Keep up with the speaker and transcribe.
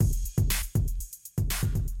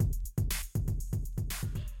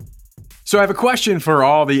So I have a question for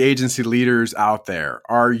all the agency leaders out there.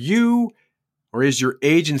 Are you or is your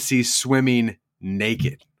agency swimming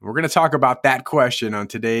naked? We're going to talk about that question on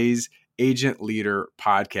today's Agent Leader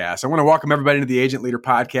Podcast. I want to welcome everybody to the Agent Leader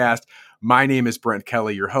Podcast. My name is Brent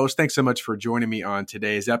Kelly, your host. Thanks so much for joining me on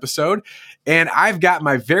today's episode. And I've got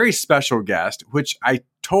my very special guest, which I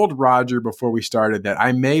told Roger before we started that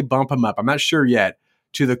I may bump him up, I'm not sure yet,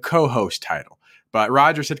 to the co-host title. But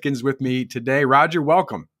Roger Sitkins is with me today. Roger,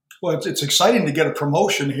 welcome. Well, it's exciting to get a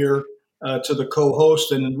promotion here to the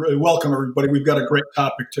co-host, and really welcome everybody. We've got a great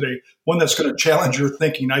topic today, one that's going to challenge your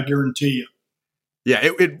thinking, I guarantee you. Yeah,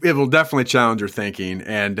 it will definitely challenge your thinking.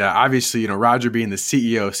 And obviously, Roger being the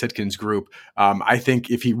CEO of Sitkins Group, I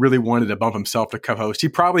think if he really wanted to bump himself to co-host, he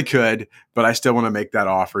probably could, but I still want to make that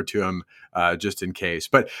offer to him just in case.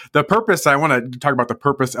 But the purpose, I want to talk about the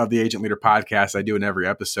purpose of the Agent Leader Podcast I do in every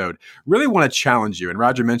episode, really want to challenge you. And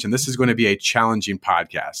Roger mentioned this is going to be a challenging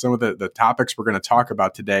podcast. Some of the topics we're going to talk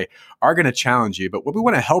about today are going to challenge you, but what we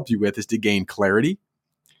want to help you with is to gain clarity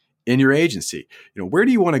in your agency. Where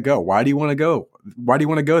do you want to go? Why do you want to go? Why do you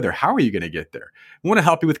want to go there? How are you going to get there? We want to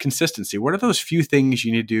help you with consistency. What are those few things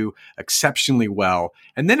you need to do exceptionally well?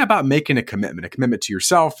 And then about making a commitment to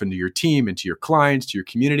yourself and to your team and to your clients, to your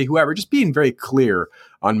community, whoever, just being very clear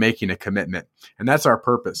on making a commitment. And that's our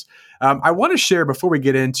purpose. I want to share before we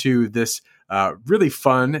get into this really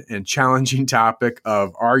fun and challenging topic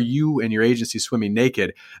of are you and your agency swimming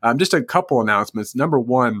naked? Just a couple announcements. Number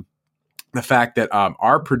one, the fact that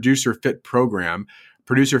our Producer Fit program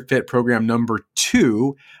number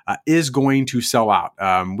 2, is going to sell out.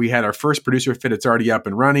 We had our first Producer Fit. It's already up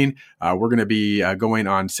and running. We're going to be going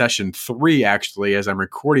on session 3, actually, as I'm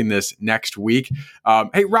recording this next week.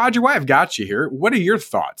 Hey, Roger, while I've got you here, what are your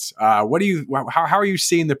thoughts? How are you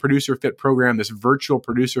seeing the Producer Fit program, this virtual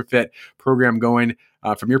Producer Fit program going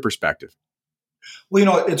from your perspective?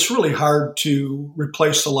 Well, it's really hard to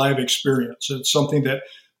replace the live experience. It's something that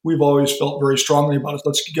we've always felt very strongly about it.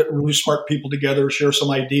 Let's get really smart people together, share some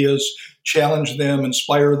ideas, challenge them,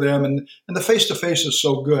 inspire them. And the face-to-face is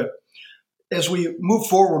so good. As we move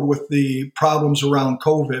forward with the problems around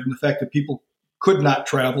COVID and the fact that people could not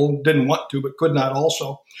travel, didn't want to, but could not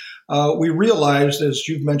also, we realized, as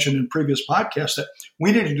you've mentioned in previous podcasts, that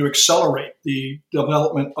we needed to accelerate the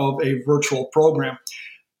development of a virtual program.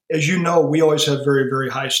 As you know, we always have very, very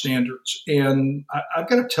high standards. And I've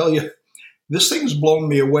got to tell you, this thing has blown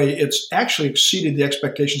me away. It's actually exceeded the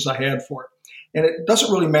expectations I had for it. And it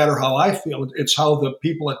doesn't really matter how I feel. It's how the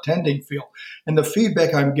people attending feel. And the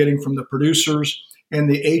feedback I'm getting from the producers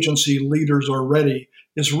and the agency leaders already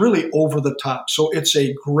is really over the top. So it's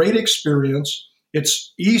a great experience.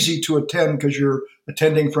 It's easy to attend because you're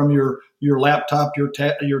attending from your laptop, your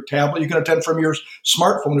tablet. You can attend from your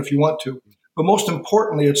smartphone if you want to. But most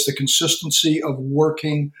importantly, it's the consistency of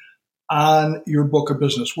working on your book of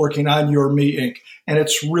business, working on your Me Inc. And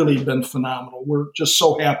it's really been phenomenal. We're just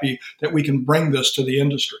so happy that we can bring this to the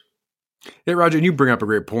industry. Hey, Roger, and you bring up a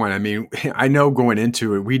great point. I mean, I know going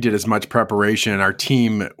into it, we did as much preparation and our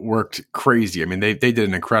team worked crazy. I mean, they did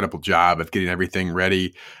an incredible job of getting everything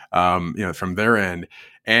ready, from their end.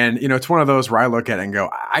 And, it's one of those where I look at it and go,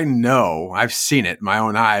 I know I've seen it in my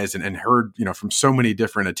own eyes and heard, from so many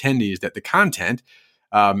different attendees that the content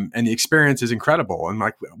and the experience is incredible. And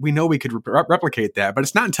we know we could replicate that, but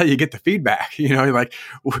it's not until you get the feedback,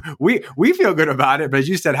 we feel good about it. But as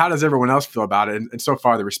you said, how does everyone else feel about it? And so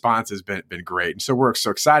far the response has been great. And so we're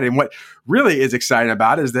so excited. And what really is exciting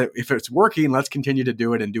about it is that if it's working, let's continue to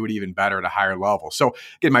do it and do it even better at a higher level. So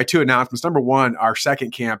again, my 2 announcements. Number one, our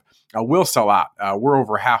second camp will sell out. We're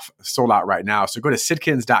over half sold out right now. So go to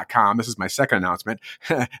sitkins.com. This is my second announcement,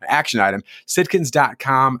 action item,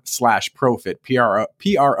 sitkins.com/profit, P-R-O-F-I-T,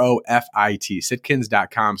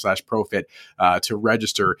 sitkins.com/profit to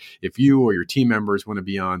register if you or your team members want to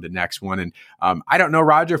be on the next one. And I don't know,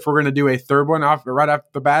 Roger, if we're going to do a third one right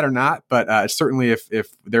off the bat or not, but certainly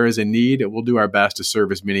if there is a need, we'll do our best to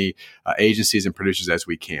serve as many agencies and producers as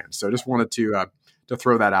we can. So I just wanted to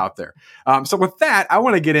throw that out there. So with that, I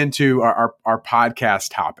want to get into our podcast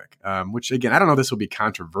topic, which again, I don't know if this will be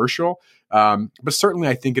controversial, but certainly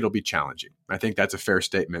I think it'll be challenging. I think that's a fair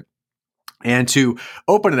statement. And to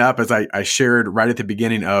open it up, as I shared right at the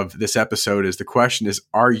beginning of this episode, is the question is,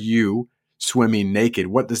 are you swimming naked?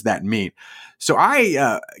 What does that mean? So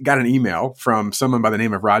I got an email from someone by the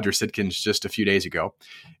name of Roger Sitkins just a few days ago.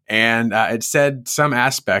 And it said some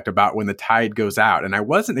aspect about when the tide goes out. And I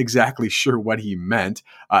wasn't exactly sure what he meant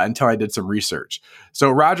until I did some research.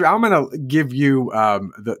 So, Roger, I'm going to give you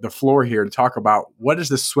the floor here to talk about what does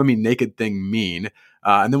this swimming naked thing mean?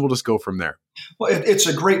 And then we'll just go from there. Well, it's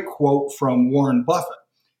a great quote from Warren Buffett.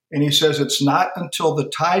 And he says it's not until the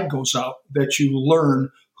tide goes out that you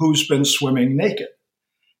learn who's been swimming naked.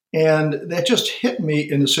 And that just hit me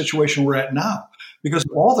in the situation we're at now, because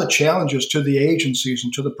of all the challenges to the agencies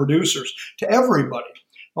and to the producers, to everybody.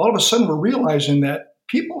 All of a sudden, we're realizing that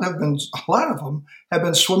people have been, a lot of them have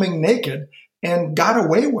been swimming naked and got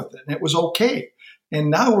away with it, and it was okay. And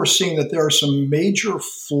now we're seeing that there are some major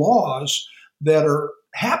flaws that are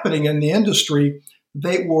happening in the industry.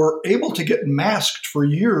 They were able to get masked for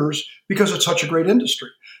years because it's such a great industry.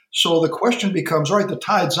 So the question becomes, all right, the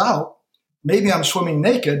tide's out. Maybe I'm swimming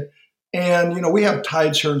naked. And, we have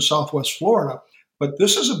tides here in Southwest Florida, but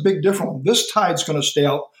this is a big difference. This tide's going to stay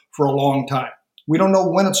out for a long time. We don't know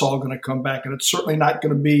when it's all going to come back, and it's certainly not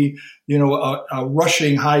going to be, a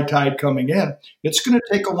rushing high tide coming in. It's going to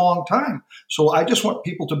take a long time. So I just want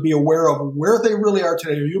people to be aware of where they really are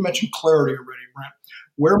today. You mentioned clarity already, Brent.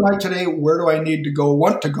 Where am I today? Where do I need to go,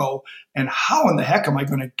 want to go, and how in the heck am I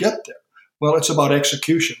going to get there? Well, it's about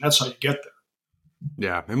execution. That's how you get there.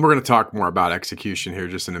 Yeah, and we're going to talk more about execution here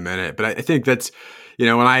just in a minute. But I think that's, when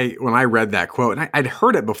I read that quote, and I'd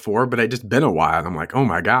heard it before, but I'd just been a while. And I'm like, oh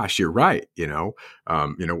my gosh, you're right.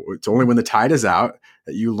 It's only when the tide is out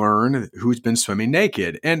that you learn who's been swimming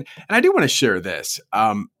naked. And I do want to share this.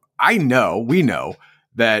 We know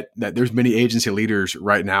that there's many agency leaders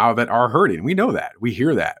right now that are hurting. We know that. We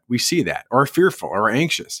hear that. We see that, or are fearful, or are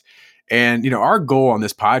anxious. And, our goal on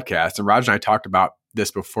this podcast, and Roger and I talked about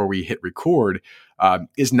this before we hit record,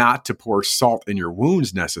 is not to pour salt in your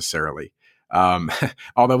wounds necessarily.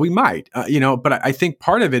 Although we might, but I think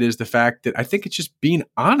part of it is the fact that I think it's just being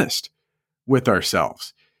honest with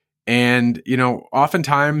ourselves. And,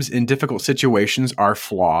 oftentimes in difficult situations, our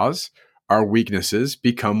flaws, our weaknesses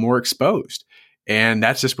become more exposed. And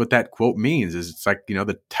that's just what that quote means, is it's like,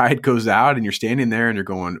 the tide goes out and you're standing there and you're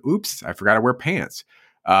going, oops, I forgot to wear pants.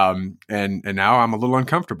 And now I'm a little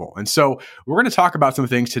uncomfortable. And so we're going to talk about some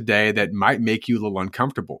things today that might make you a little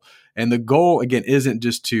uncomfortable. And the goal, again, isn't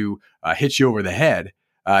just to hit you over the head,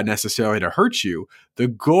 necessarily to hurt you. The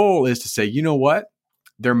goal is to say, you know what?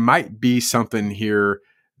 There might be something here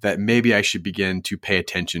that maybe I should begin to pay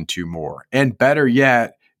attention to more. And better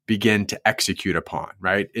yet, begin to execute upon,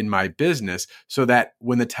 right, in my business, so that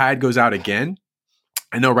when the tide goes out again,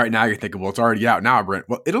 I know right now you're thinking, well, it's already out now, Brent.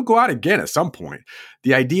 Well, it'll go out again at some point.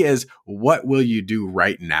 The idea is, what will you do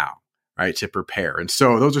right now, right, to prepare? And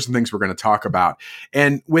so those are some things we're going to talk about.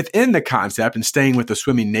 And within the concept, and staying with the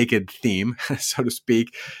swimming naked theme, so to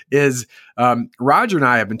speak, is Roger and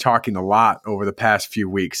I have been talking a lot over the past few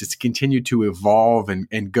weeks. It's continued to evolve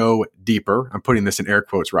and go deeper. I'm putting this in air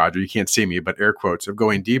quotes, Roger. You can't see me, but air quotes of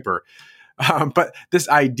going deeper. But this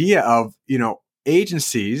idea of,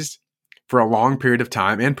 agencies for a long period of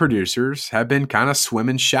time, and producers have been kind of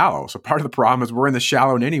swimming shallow. So part of the problem is we're in the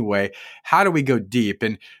shallow in any way. How do we go deep?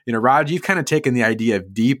 And, Roger, you've kind of taken the idea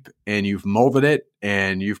of deep and you've molded it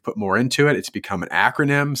and you've put more into it. It's become an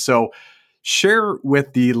acronym. So share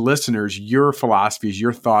with the listeners your philosophies,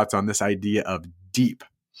 your thoughts on this idea of deep.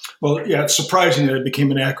 Well, yeah, it's surprising that it became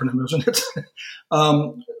an acronym, isn't it?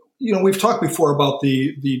 We've talked before about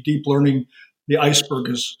the deep learning. The iceberg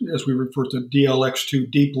is, as we refer to DLX2,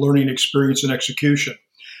 deep learning experience and execution.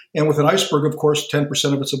 And with an iceberg, of course, 10%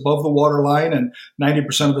 of it's above the waterline and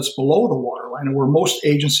 90% of it's below the waterline. And where most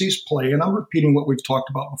agencies play, and I'm repeating what we've talked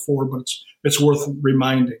about before, but it's worth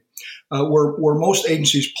reminding, where most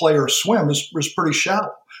agencies play or swim is pretty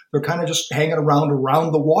shallow. They're kind of just hanging around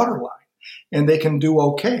the waterline, and they can do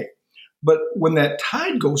okay. But when that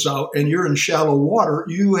tide goes out and you're in shallow water,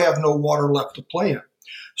 you have no water left to play in.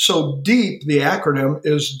 So DEEP, the acronym,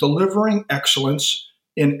 is delivering excellence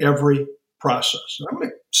in every process. And I'm going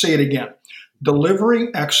to say it again.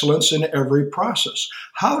 Delivering excellence in every process.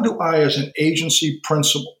 How do I, as an agency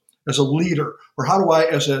principal, as a leader, or how do I,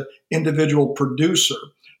 as an individual producer,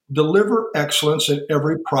 deliver excellence in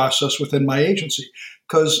every process within my agency?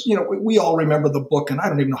 Because, we all remember the book, and I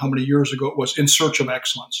don't even know how many years ago it was, In Search of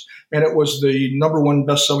Excellence. And it was the #1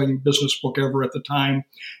 best-selling business book ever at the time.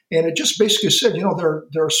 And it just basically said,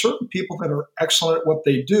 there are certain people that are excellent at what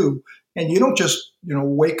they do, and you don't just,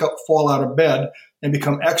 wake up, fall out of bed, and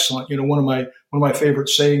become excellent. One of my favorite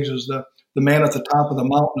sayings is the man at the top of the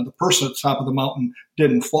mountain and the person at the top of the mountain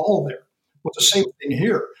didn't fall there. Well, it's the same thing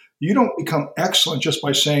here. You don't become excellent just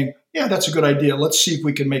by saying, yeah, that's a good idea. Let's see if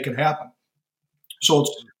we can make it happen. So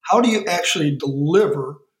it's how do you actually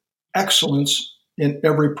deliver excellence in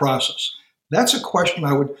every process? That's a question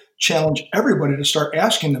I would challenge everybody to start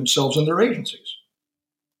asking themselves in their agencies.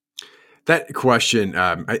 That question,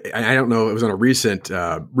 I don't know, it was on a recent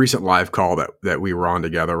live call that we were on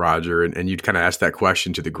together, Roger, and you'd kind of asked that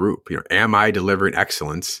question to the group. Am I delivering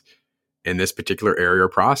excellence in this particular area or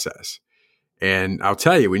process. And I'll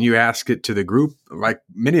tell you, when you ask it to the group, like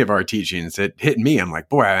many of our teachings, it hit me. I'm like,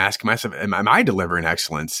 boy, I'm asking myself, am I delivering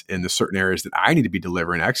excellence in the certain areas that I need to be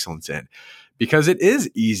delivering excellence in? Because it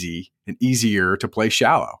is easy and easier to play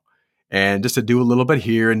shallow and just to do a little bit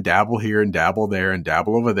here and dabble there and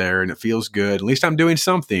dabble over there. And it feels good. At least I'm doing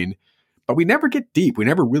something, but we never get deep. We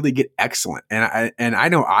never really get excellent. And I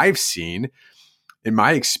know I've seen in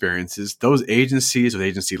my experiences, those agencies, those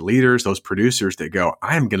agency leaders, those producers that go,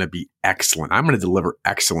 I'm going to be excellent. I'm going to deliver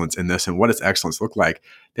excellence in this. And what does excellence look like?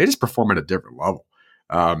 They just perform at a different level.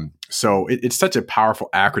 So it's such a powerful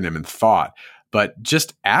acronym and thought. But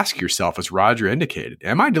just ask yourself, as Roger indicated,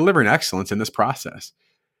 am I delivering excellence in this process?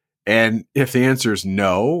 And if the answer is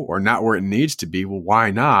no, or not where it needs to be, well,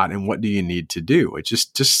 why not? And what do you need to do? It's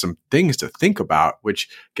just some things to think about, which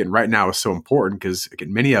again, right now is so important because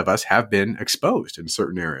again, many of us have been exposed in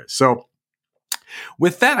certain areas. So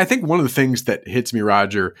with that, I think one of the things that hits me,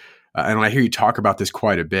 Roger, and I hear you talk about this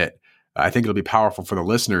quite a bit, I think it'll be powerful for the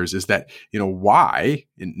listeners, is that, why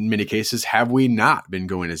in many cases have we not been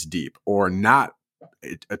going as deep or not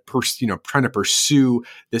trying to pursue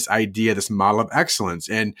this idea, this model of excellence.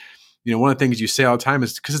 And, one of the things you say all the time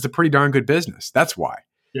is because it's a pretty darn good business. That's why.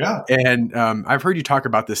 Yeah. And I've heard you talk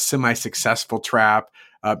about this semi-successful trap.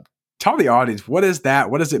 Tell the audience, what is that?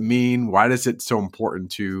 What does it mean? Why is it so important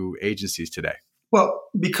to agencies today? Well,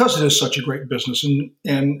 because it is such a great business.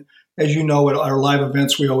 And as you know, at our live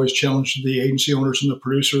events, we always challenge the agency owners and the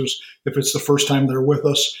producers if it's the first time they're with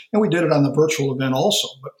us. And we did it on the virtual event also.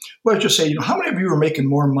 But let's just say, how many of you are making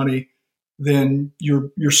more money than your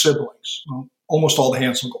siblings? Well, almost all the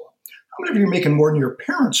hands will go up. How many of you are making more than your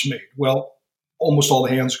parents made? Well, almost all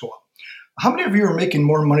the hands go up. How many of you are making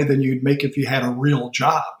more money than you'd make if you had a real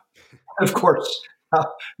job? And of course,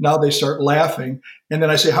 now they start laughing. And then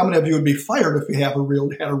I say, how many of you would be fired if you had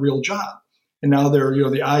a real job? And now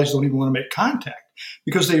the eyes don't even want to make contact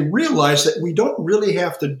because they realize that we don't really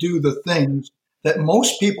have to do the things that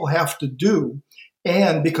most people have to do.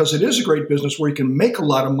 And because it is a great business where you can make a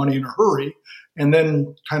lot of money in a hurry and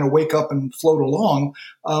then kind of wake up and float along,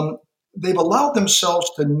 they've allowed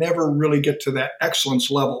themselves to never really get to that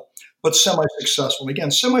excellence level, but semi-successful. And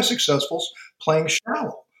again, semi-successful's playing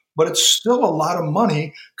shallow, but it's still a lot of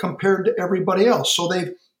money compared to everybody else. So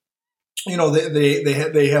they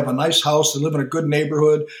have a nice house. They live in a good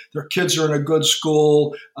neighborhood. Their kids are in a good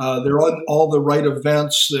school. They're on all the right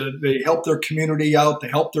events. They help their community out. They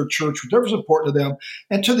help their church, whatever's important to them.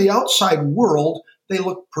 And to the outside world, they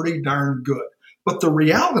look pretty darn good. But the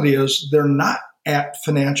reality is they're not at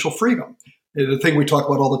financial freedom. The thing we talk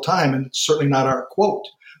about all the time, and it's certainly not our quote,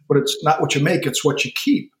 but it's not what you make, it's what you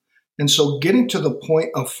keep. And so getting to the point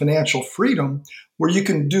of financial freedom where you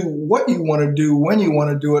can do what you want to do, when you want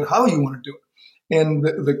to do it, how you want to do it. And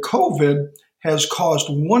the COVID has caused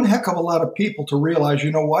one heck of a lot of people to realize,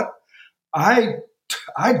 you know what? I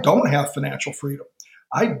don't have financial freedom.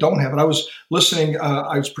 I don't have it. I was listening,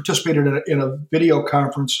 I was participating in a video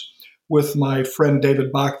conference with my friend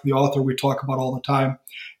David Bach, the author we talk about all the time.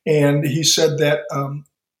 And he said that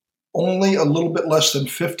only a little bit less than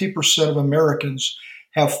 50% of Americans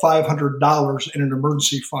have $500 in an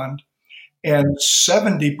emergency fund, and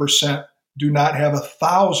 70% do not have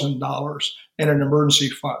 $1,000 in an emergency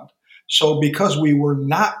fund. So because we were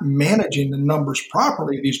not managing the numbers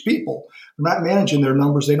properly, these people are not managing their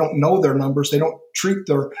numbers. They don't know their numbers. They don't treat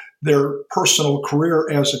their personal career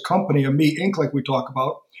as a company, a Me Inc. like we talk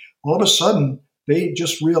about. All of a sudden, they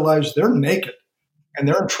just realize they're naked and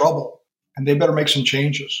they're in trouble and they better make some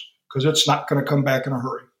changes because it's not going to come back in a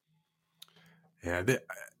hurry. Yeah,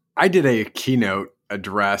 I did a keynote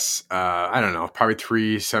address, I don't know, probably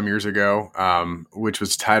 3 some years ago, which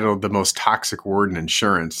was titled "The Most Toxic Word in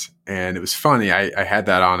Insurance." And it was funny. I had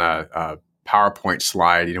that on a PowerPoint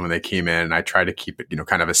slide, when they came in, and I tried to keep it,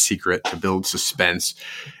 kind of a secret to build suspense.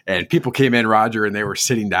 And people came in, Roger, and they were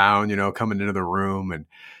sitting down, coming into the room,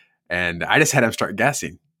 and I just had them start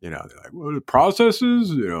guessing. They're like, "What are the processes?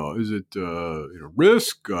 Is it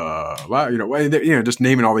risk? Just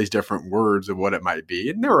naming all these different words of what it might be,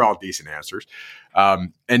 and they were all decent answers.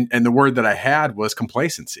 And the word that I had was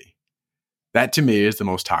complacency. That to me is the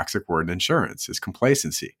most toxic word in insurance, is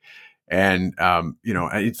complacency. And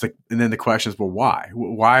it's like, and then the question is, well, why?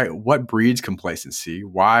 Why? What breeds complacency?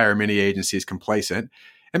 Why are many agencies complacent?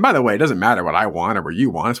 And by the way, it doesn't matter what I want or what you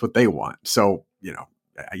want; it's what they want. So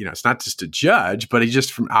it's not just to judge, but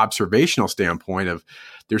just from observational standpoint of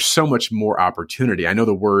there's so much more opportunity. I know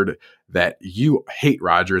the word that you hate,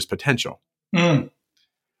 Roger, is potential. Terrible.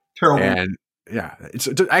 And yeah, it's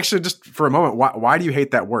actually, just for a moment, why do you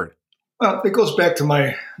hate that word? Well, it goes back to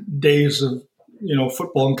my days of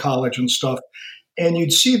football in college and stuff. And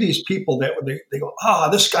you'd see these people that they go,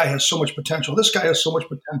 this guy has so much potential. This guy has so much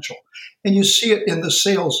potential. And you see it in the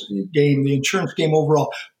sales game, the insurance game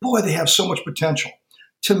overall. Boy, they have so much potential.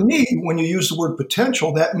 To me, when you use the word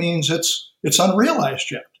potential, that means it's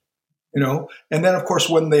unrealized yet. And then of course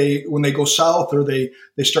when they go south or they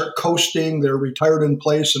start coasting, they're retired in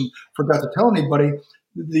place and forgot to tell anybody,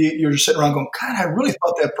 you're just sitting around going, God, I really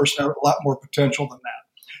thought that person had a lot more potential than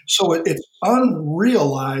that. So it's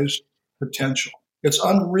unrealized potential. It's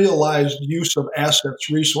unrealized use of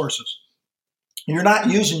assets, resources. And you're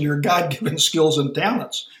not using your God-given skills and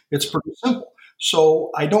talents. It's pretty simple.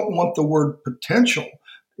 So I don't want the word potential.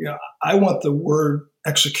 I want the word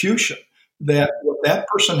execution. That what that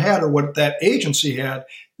person had or what that agency had,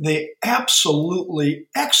 they absolutely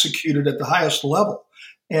executed at the highest level,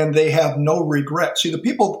 and they have no regret. See, the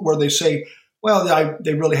people where they say, well,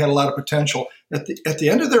 they really had a lot of potential, at the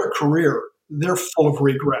end of their career, they're full of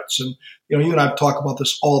regrets. And you and I talk about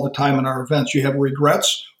this all the time in our events. You have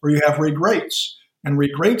regrets or you have regrets. And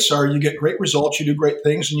regrets are you get great results, you do great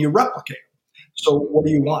things, and you replicate them. So what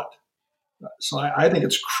do you want? So I think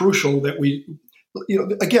it's crucial that we,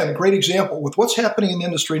 again, a great example with what's happening in the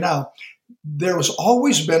industry now. There has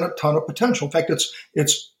always been a ton of potential. In fact,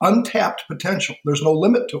 it's untapped potential. There's no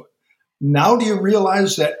limit to it. Now do you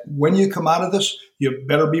realize that when you come out of this, you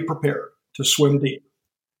better be prepared to swim deep?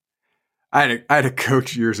 I had a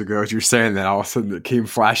coach years ago, as you're saying that, all of a sudden it came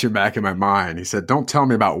flashing back in my mind. He said, don't tell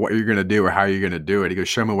me about what you're going to do or how you're going to do it. He goes,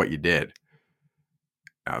 show me what you did.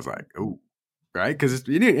 And I was like, oh, right? Because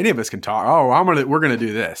any of us can talk. Oh, we're going to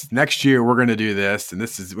do this. Next year, we're going to do this. And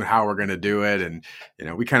this is how we're going to do it. And,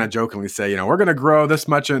 we kind of jokingly say, we're going to grow this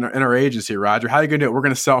much in our agency, Roger. How are you going to do it? We're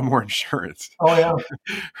going to sell more insurance. Oh, yeah.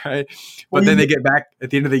 Right. But then they get back at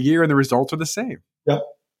the end of the year and the results are the same.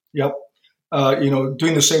 Yep.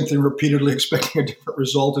 Doing the same thing repeatedly, expecting a different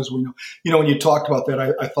result, as we know. When you talked about that,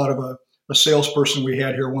 I thought of a salesperson we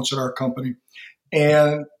had here once at our company.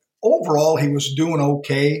 And overall, he was doing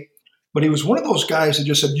okay. But he was one of those guys that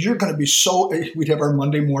just said, we'd have our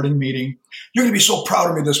Monday morning meeting. You're going to be so proud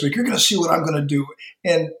of me this week. You're going to see what I'm going to do.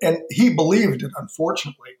 And he believed it,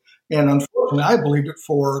 unfortunately. And unfortunately, I believed it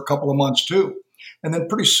for a couple of months too. And then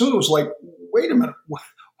pretty soon it was like, wait a minute.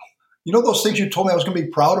 Those things you told me I was going to be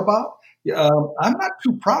proud about? I'm not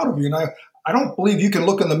too proud of you. And I don't believe you can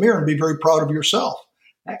look in the mirror and be very proud of yourself.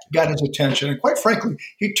 That got his attention. And quite frankly,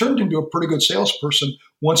 he turned into a pretty good salesperson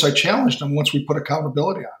once I challenged him, once we put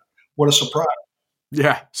accountability on it. What a surprise.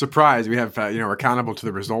 Yeah, surprise. We have, we're accountable to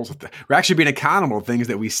the results. We're actually being accountable to things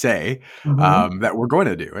that we say that we're going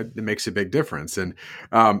to do. It makes a big difference. And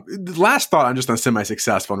the last thought on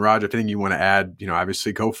semi-successful, and Roger, if anything you want to add,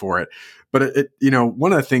 obviously go for it. But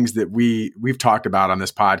one of the things that we've talked about on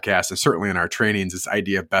this podcast and certainly in our trainings is this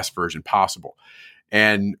idea of best version possible.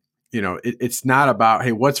 And it's not about,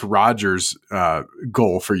 hey, what's Roger's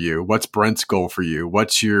goal for you? What's Brent's goal for you?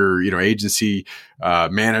 What's your, agency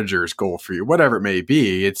manager's goal for you? Whatever it may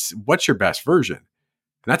be, it's what's your best version? And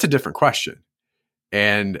that's a different question.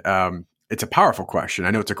 And it's a powerful question.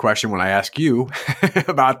 I know it's a question when I ask you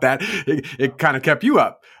about that, it kind of kept you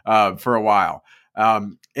up for a while.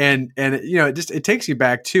 It takes you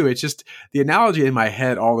back to, it's just the analogy in my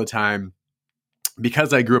head all the time,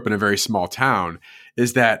 because I grew up in a very small town,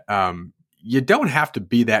 is that you don't have to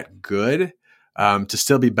be that good to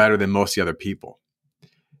still be better than most of the other people.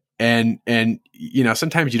 And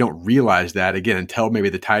sometimes you don't realize that, again, until maybe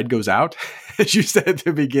the tide goes out, as you said at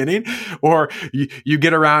the beginning, or you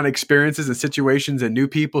get around experiences and situations and new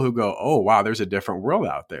people who go, oh, wow, there's a different world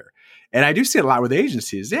out there. And I do see it a lot with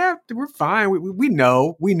agencies. Yeah, we're fine. We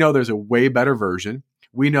know there's a way better version.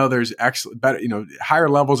 We know there's better, higher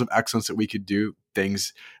levels of excellence that we could do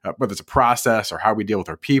things, whether it's a process or how we deal with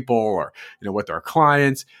our people or, with our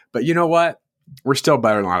clients. But you know what? We're still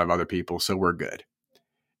better than a lot of other people, so we're good.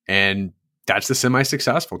 And that's the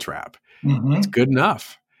semi-successful trap. Mm-hmm. It's good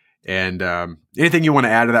enough. And anything you want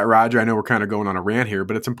to add to that, Roger? I know we're kind of going on a rant here,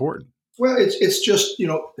 but it's important. Well, it's just,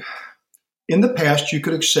 in the past, you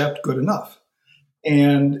could accept good enough.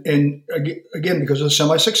 And again, because of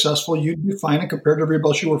semi-successful, you'd be fine, and compared to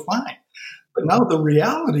everybody else, you were fine. But now the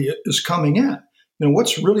reality is coming in.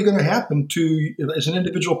 What's really going to happen to you as an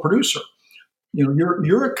individual producer?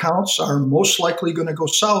 Your accounts are most likely going to go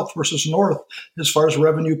south versus north as far as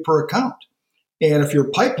revenue per account. And if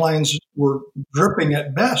your pipelines were dripping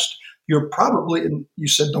at best, you're probably, and you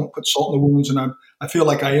said don't put salt in the wounds, and I feel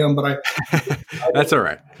like I am, but that's all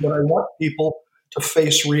right. But I want people to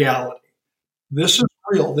face reality. This is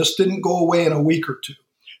real. This didn't go away in a week or two.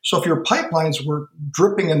 So if your pipelines were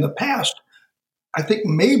dripping in the past, I think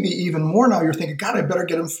maybe even more now you're thinking, God, I better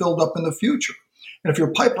get them filled up in the future. And if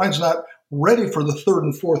your pipeline's not ready for the third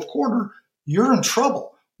and fourth quarter, you're in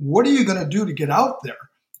trouble. What are you going to do to get out there?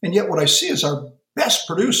 And yet what I see is our best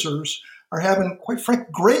producers are having, quite frankly,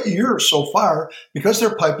 great years so far because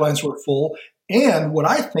their pipelines were full. And what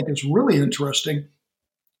I think is really interesting, in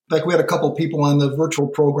fact, we had a couple of people on the virtual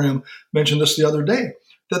program mention this the other day,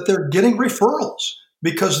 that they're getting referrals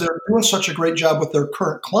because they're doing such a great job with their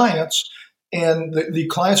current clients. And the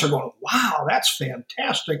clients are going, wow, that's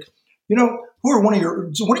fantastic. You know, who are one of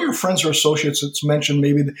your friends or associates that's mentioned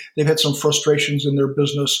maybe they've had some frustrations in their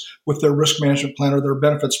business with their risk management plan or their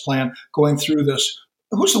benefits plan going through this?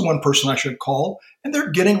 Who's the one person I should call? And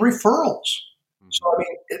they're getting referrals. So, I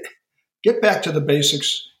mean, get back to the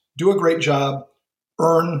basics, do a great job,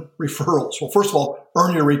 earn referrals. Well, first of all,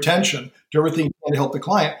 earn your retention, do everything you can to help the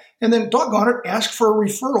client. And then, doggone it, ask for a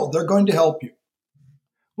referral. They're going to help you.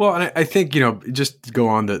 Well, and I think, just to go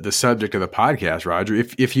on the subject of the podcast, Roger,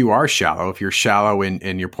 if you are shallow, if you're shallow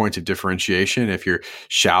in your points of differentiation, if you're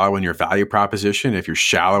shallow in your value proposition, if you're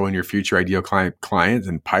shallow in your future ideal clients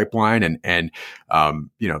and pipeline and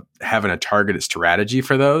having a targeted strategy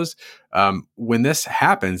for those, when this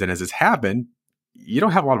happens, and as it's happened, you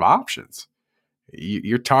don't have a lot of options.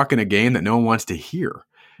 You're talking a game that no one wants to hear.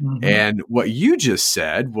 Mm-hmm. And what you just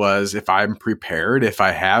said was, if I'm prepared, if I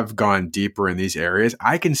have gone deeper in these areas,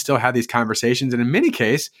 I can still have these conversations. And in many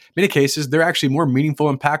cases, they're actually more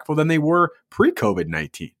meaningful, impactful than they were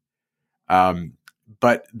pre-COVID-19.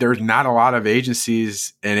 But there's not a lot of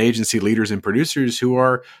agencies and agency leaders and producers who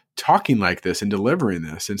are talking like this and delivering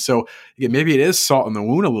this. And so again, maybe it is salt in the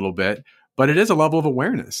wound a little bit, but it is a level of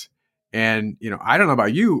awareness. And, I don't know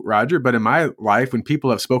about you, Roger, but in my life, when people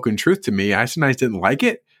have spoken truth to me, I sometimes didn't like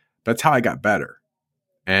it. That's how I got better.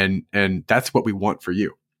 And that's what we want for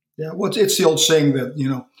you. Yeah. Well, it's the old saying that,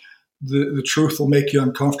 the truth will make you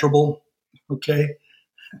uncomfortable. Okay.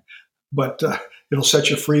 But it'll set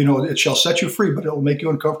you free. It shall set you free, but it'll make you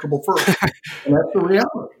uncomfortable first. And that's the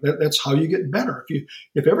reality. That's how you get better.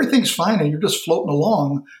 If everything's fine and you're just floating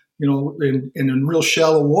along, in real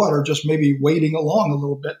shallow water, just maybe wading along a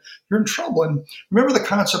little bit, you're in trouble. And remember, the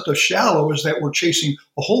concept of shallow is that we're chasing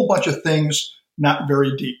a whole bunch of things not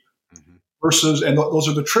very deep. Mm-hmm. Versus, and those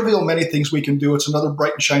are the trivial many things we can do. It's another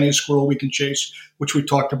bright and shiny squirrel we can chase, which we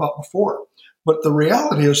talked about before. But the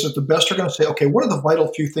reality is that the best are going to say, okay, what are the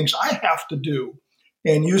vital few things I have to do?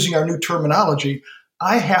 And using our new terminology,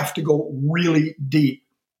 I have to go really deep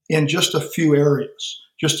in just a few areas.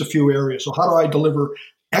 So how do I deliver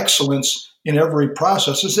excellence in every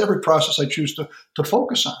process? This is every process I choose to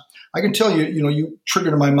focus on. I can tell you, you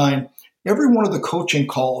triggered in my mind, every one of the coaching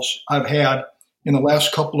calls I've had in the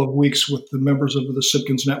last couple of weeks with the members of the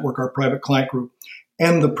Simpkins Network, our private client group,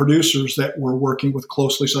 and the producers that we're working with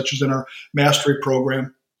closely, such as in our mastery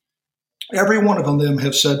program, every one of them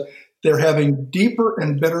have said they're having deeper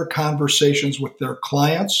and better conversations with their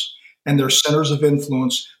clients and their centers of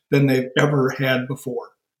influence than they've ever had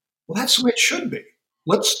before. Well, that's the way it should be.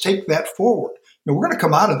 Let's take that forward. We're going to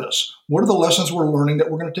come out of this. What are the lessons we're learning that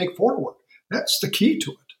we're going to take forward? That's the key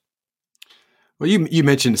to it. Well, you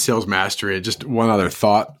mentioned sales mastery. Just one other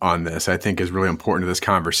thought on this, I think, is really important to this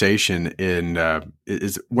conversation.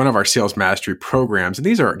 Is one of our sales mastery programs, and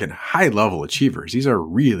these are, again, high level achievers. These are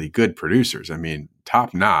really good producers. I mean,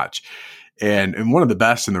 top notch, and one of the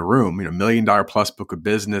best in the room. $1 million plus book of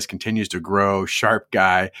business, continues to grow, sharp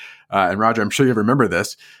guy. And Roger, I'm sure you remember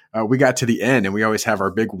this. We got to the end, and we always have our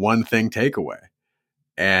big one thing takeaway.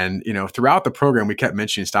 And, throughout the program, we kept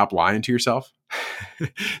mentioning, stop lying to yourself.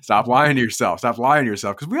 Stop lying to yourself. Stop lying to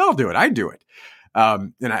yourself. Because we all do it. I do it.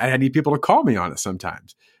 And I need people to call me on it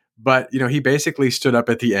sometimes. But, he basically stood up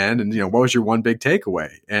at the end and, what was your one big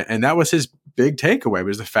takeaway? And that was his big takeaway,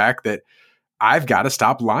 was the fact that I've got to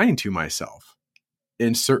stop lying to myself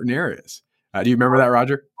in certain areas. Do you remember that,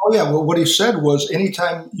 Roger? Oh, yeah. Well, what he said was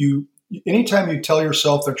anytime you tell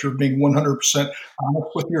yourself that you're being 100%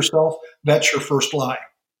 honest with yourself, that's your first lie.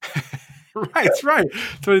 Right. That's right.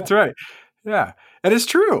 That's right. Yeah. And it's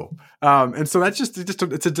true. And so that's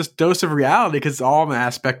it's a dose of reality, because it's all an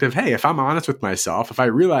aspect of, hey, if I'm honest with myself, if I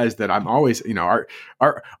realize that I'm always,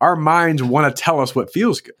 our minds want to tell us what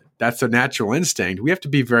feels good. That's a natural instinct. We have to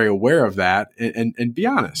be very aware of that and be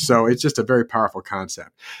honest. So it's just a very powerful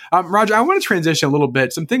concept. Roger, I want to transition a little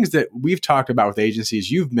bit. Some things that we've talked about with agencies,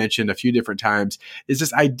 you've mentioned a few different times, is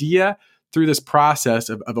this idea through this process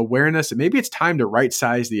of awareness that maybe it's time to right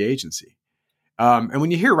size the agency. And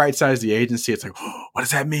when you hear right size the agency, it's like, oh, what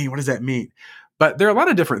does that mean? What does that mean? But there are a lot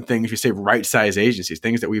of different things. You say right size agencies,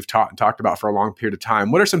 things that we've taught and talked about for a long period of time.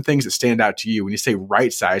 What are some things that stand out to you when you say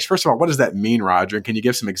right size? First of all, what does that mean, Roger? And can you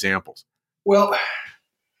give some examples? Well,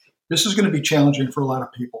 this is going to be challenging for a lot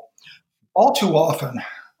of people. all too often,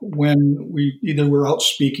 when we're out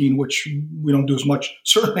speaking, which we don't do as much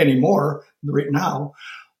certainly anymore right now,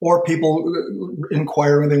 or people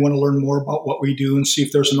inquire and they want to learn more about what we do and see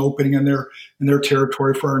if there's an opening in their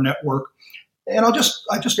territory for our network. And I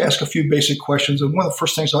just ask a few basic questions. And one of the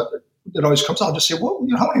first things that always comes out, I'll just say, well,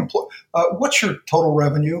 how many what's your total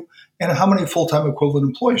revenue, and how many full-time equivalent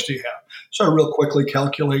employees do you have? So I real quickly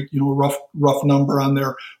calculate, rough number on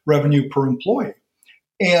their revenue per employee.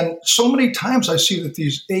 And so many times I see that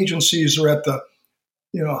these agencies are at the,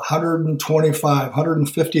 $125,000,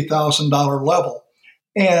 $150,000 level.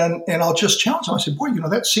 And I'll just challenge them. I say, boy,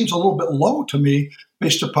 that seems a little bit low to me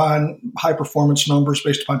based upon high performance numbers,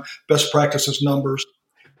 based upon best practices numbers.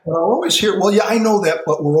 And I'll always hear, well, yeah, I know that,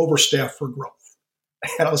 but we're overstaffed for growth.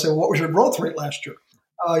 And I'll say, well, what was your growth rate last year?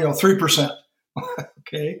 3%.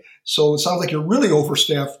 Okay. So it sounds like you're really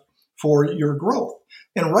overstaffed for your growth.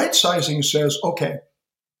 And right sizing says, okay,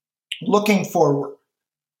 looking forward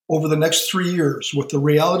over the next 3 years with the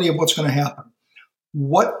reality of what's going to happen,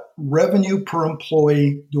 what revenue per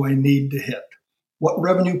employee do I need to hit? What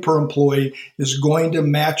revenue per employee is going to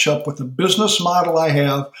match up with the business model I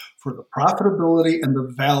have for the profitability and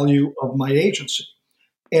the value of my agency?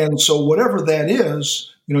 And so whatever that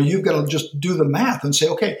is, you've got to just do the math and say,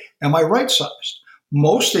 okay, am I right sized?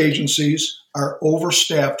 Most agencies are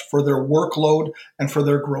overstaffed for their workload and for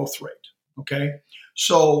their growth rate. Okay.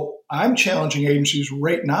 So I'm challenging agencies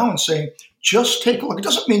right now and saying, just take a look. It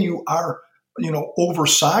doesn't mean you are,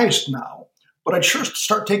 oversized now, but I'd sure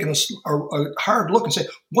start taking a hard look and say,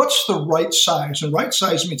 what's the right size? And right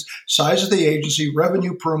size means size of the agency,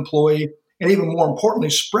 revenue per employee, and even more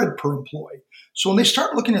importantly, spread per employee. So when they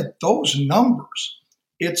start looking at those numbers,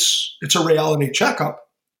 it's a reality checkup.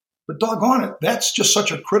 But doggone it, that's just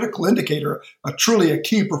such a critical indicator, truly a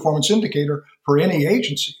key performance indicator for any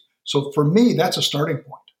agency. So for me, that's a starting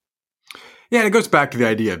point. Yeah, and it goes back to the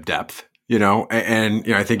idea of depth.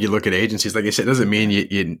 I think you look at agencies, like I said, it doesn't mean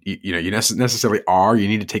you necessarily you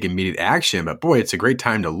need to take immediate action, but boy, it's a great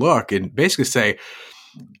time to look and basically say,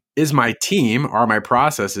 is my team, are my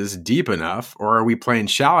processes deep enough, or are we playing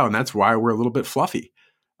shallow? And that's why we're a little bit fluffy.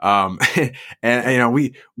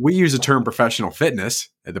 We use the term professional fitness,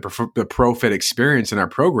 the ProFit experience in our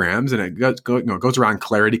programs, and it goes around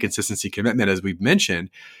clarity, consistency, commitment, as we've mentioned,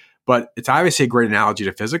 but it's obviously a great analogy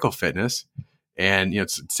to physical fitness. And,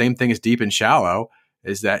 it's the same thing as deep and shallow,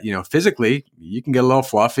 is that, physically you can get a little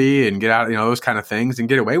fluffy and get out, those kind of things and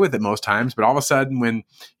get away with it most times. But all of a sudden when,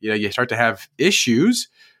 you start to have issues,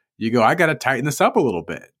 you go, I got to tighten this up a little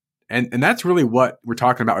bit. And that's really what we're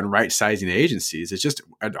talking about in right sizing agencies. It's just,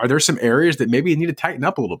 are there some areas that maybe you need to tighten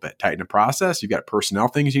up a little bit, tighten the process? You've got personnel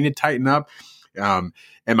things you need to tighten up. Am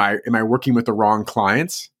I working with the wrong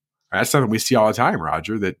clients? That's something we see all the time,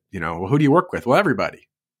 Roger, that, well, who do you work with? Well, everybody.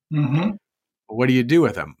 Mm-hmm. What do you do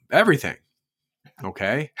with them? Everything.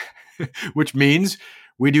 Okay. Which means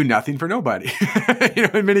we do nothing for nobody,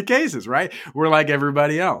 in many cases, right? We're like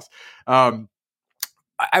everybody else.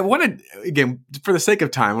 I wanted, again, for the sake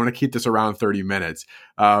of time, I want to keep this around 30 minutes.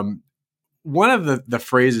 One of the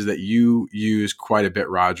phrases that you use quite a bit,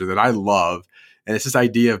 Roger, that I love, and it's this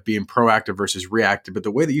idea of being proactive versus reactive. But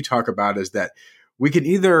the way that you talk about it is that we can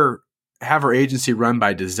either have our agency run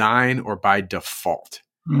by design or by default.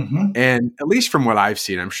 Mm-hmm. And at least from what I've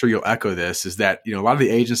seen, I'm sure you'll echo this, is that, a lot of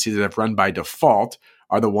the agencies that have run by default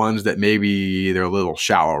are the ones that maybe they're a little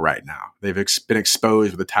shallow right now. They've been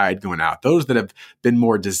exposed with the tide going out. Those that have been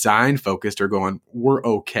more design focused are going, we're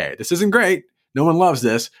okay. This isn't great. No one loves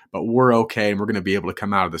this, but we're okay. And we're going to be able to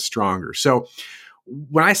come out of this stronger. So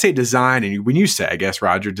when I say design, and when you say, I guess,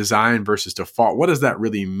 Roger, design versus default, what does that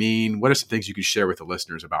really mean? What are some things you could share with the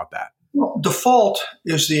listeners about that? Well, default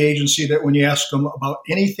is the agency that when you ask them about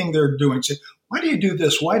anything they're doing, say, why do you do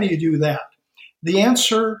this? Why do you do that? The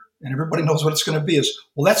answer, and everybody knows what it's going to be, is,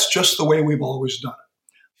 well, that's just the way we've always done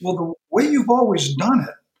it. Well, the way you've always done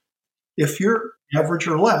it, if you're average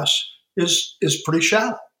or less, is pretty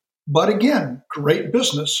shallow. But again, great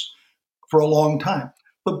business for a long time.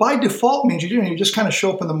 But by default means you just kind of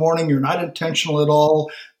show up in the morning. You're not intentional at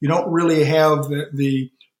all. You don't really have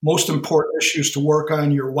the most important issues to work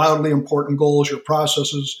on, your wildly important goals, your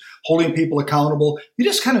processes, holding people accountable. You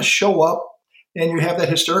just kind of show up and you have that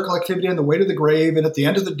hysterical activity on the way to the grave. And at the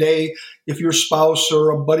end of the day, if your spouse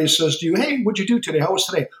or a buddy says to you, hey, what'd you do today? How was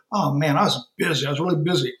today? Oh, man, I was busy. I was really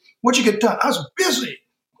busy. What'd you get done? I was busy.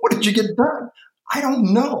 What did you get done? I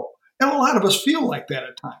don't know. And a lot of us feel like that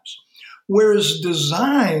at times. Whereas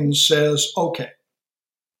design says, okay,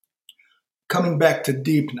 coming back to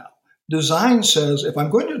deep now, design says, if I'm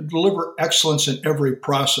going to deliver excellence in every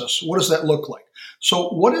process, what does that look like? So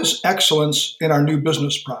what is excellence in our new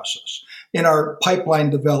business process? in our pipeline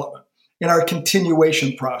development, in our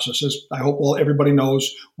continuation processes. I hope everybody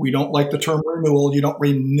knows we don't like the term renewal. You don't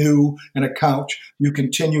renew an account. You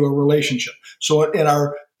continue a relationship. So in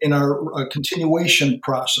our continuation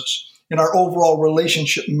process, in our overall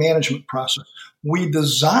relationship management process, we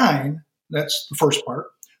design, that's the first part,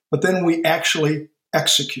 but then we actually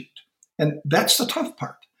execute. And that's the tough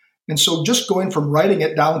part. And so just going from writing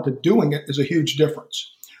it down to doing it is a huge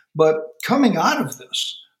difference. But coming out of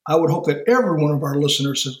this, I would hope that every one of our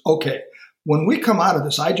listeners says, okay, when we come out of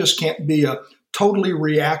this, I just can't be a totally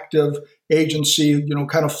reactive agency,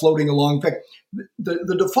 kind of floating along. In fact,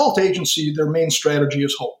 the default agency, their main strategy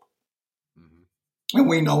is hope. Mm-hmm. And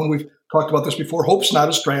we know, and we've talked about this before, hope's not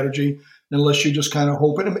a strategy unless you just kind of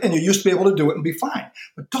hope it. And you used to be able to do it and be fine.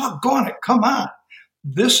 But doggone it, come on.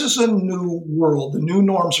 This is a new world. The new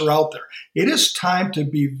norms are out there. It is time to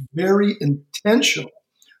be very intentional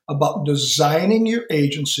about designing your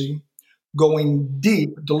agency, going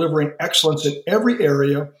deep, delivering excellence in every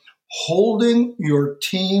area, holding your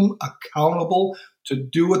team accountable to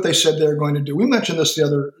do what they said they're going to do. We mentioned this the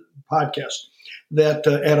other podcast, that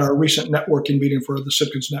at our recent networking meeting for the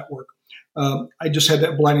Sitkins Network, I just had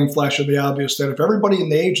that blinding flash of the obvious that if everybody in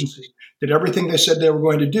the agency did everything they said they were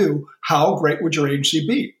going to do, how great would your agency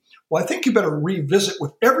be? Well, I think you better revisit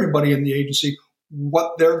with everybody in the agency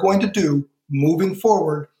what they're going to do moving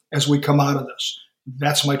forward as we come out of this.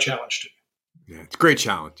 That's my challenge to you. Yeah, it's a great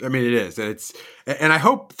challenge. I mean, it is. And I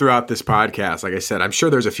hope throughout this podcast, like I said, I'm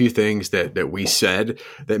sure there's a few things that we said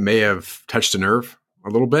that may have touched a nerve a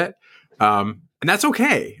little bit. And that's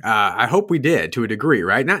okay. I hope we did to a degree,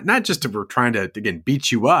 right? Not just we're trying to, again,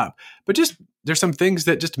 beat you up, but just there's some things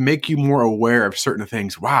that just make you more aware of certain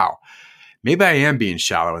things. Wow, maybe I am being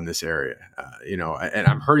shallow in this area, and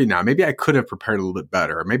I'm hurting now. Maybe I could have prepared a little bit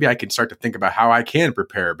better. Or maybe I can start to think about how I can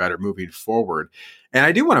prepare better moving forward. And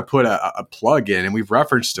I do want to put a plug in, and we've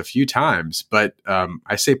referenced a few times, but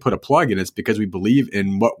I say put a plug in, it's because we believe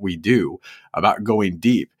in what we do about going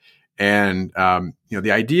deep. And,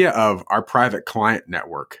 the idea of our private client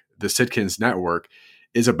network, the Sitkins Network,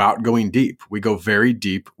 is about going deep. We go very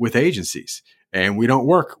deep with agencies, and we don't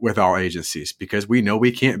work with all agencies because we know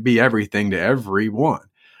we can't be everything to everyone.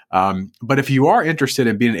 But if you are interested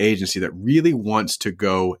in being an agency that really wants to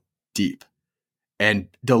go deep and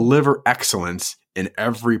deliver excellence in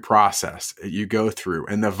every process that you go through,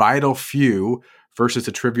 and the vital few versus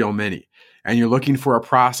the trivial many, and you're looking for a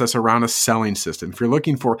process around a selling system, if you're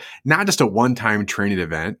looking for not just a one-time training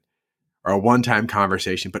event or a one-time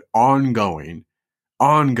conversation, but ongoing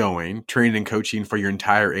training and coaching for your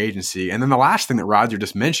entire agency. And then the last thing that Roger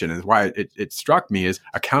just mentioned is why it struck me is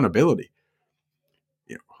accountability.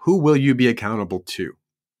 Who will you be accountable to?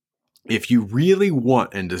 If you really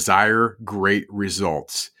want and desire great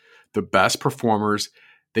results, the best performers,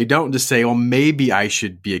 they don't just say, well, maybe I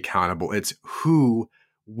should be accountable. It's who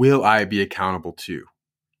will I be accountable to?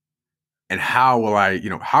 And how will I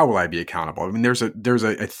be accountable? I mean, there's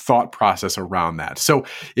a thought process around that. So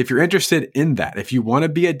if you're interested in that, if you want to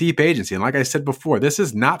be a deep agency, and like I said before, this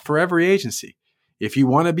is not for every agency. If you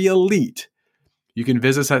want to be elite, you can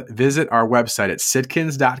visit our website at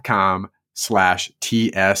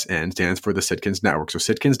sitkins.com/TSN, stands for the Sitkins Network. So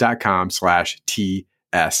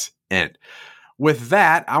sitkins.com/TSN. With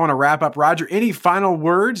that, I want to wrap up. Roger, any final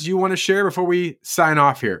words you want to share before we sign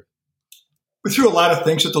off here? We threw a lot of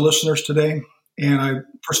things at the listeners today, and I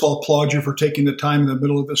first of all applaud you for taking the time in the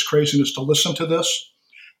middle of this craziness to listen to this.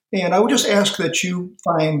 And I would just ask that you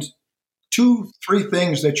find 2-3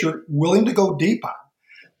 things that you're willing to go deep on,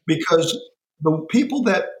 because the people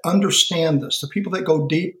that understand this, the people that go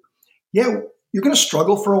deep, yeah, you're going to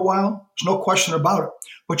struggle for a while. There's no question about it.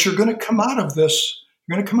 But you're going to come out of this,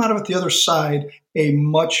 you're going to come out of it the other side a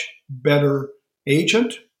much better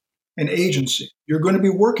agent and agency. You're going to be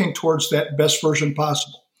working towards that best version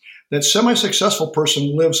possible. That semi-successful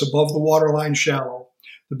person lives above the waterline shallow.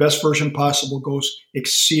 The best version possible goes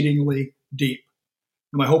exceedingly deep.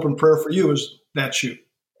 And my hope and prayer for you is that's you.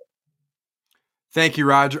 Thank you,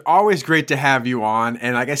 Roger. Always great to have you on.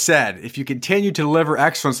 And like I said, if you continue to deliver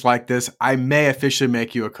excellence like this, I may officially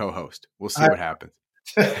make you a co-host. We'll see what happens.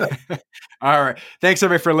 All right. Thanks,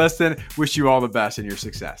 everybody, for listening. Wish you all the best in your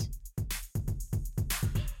success.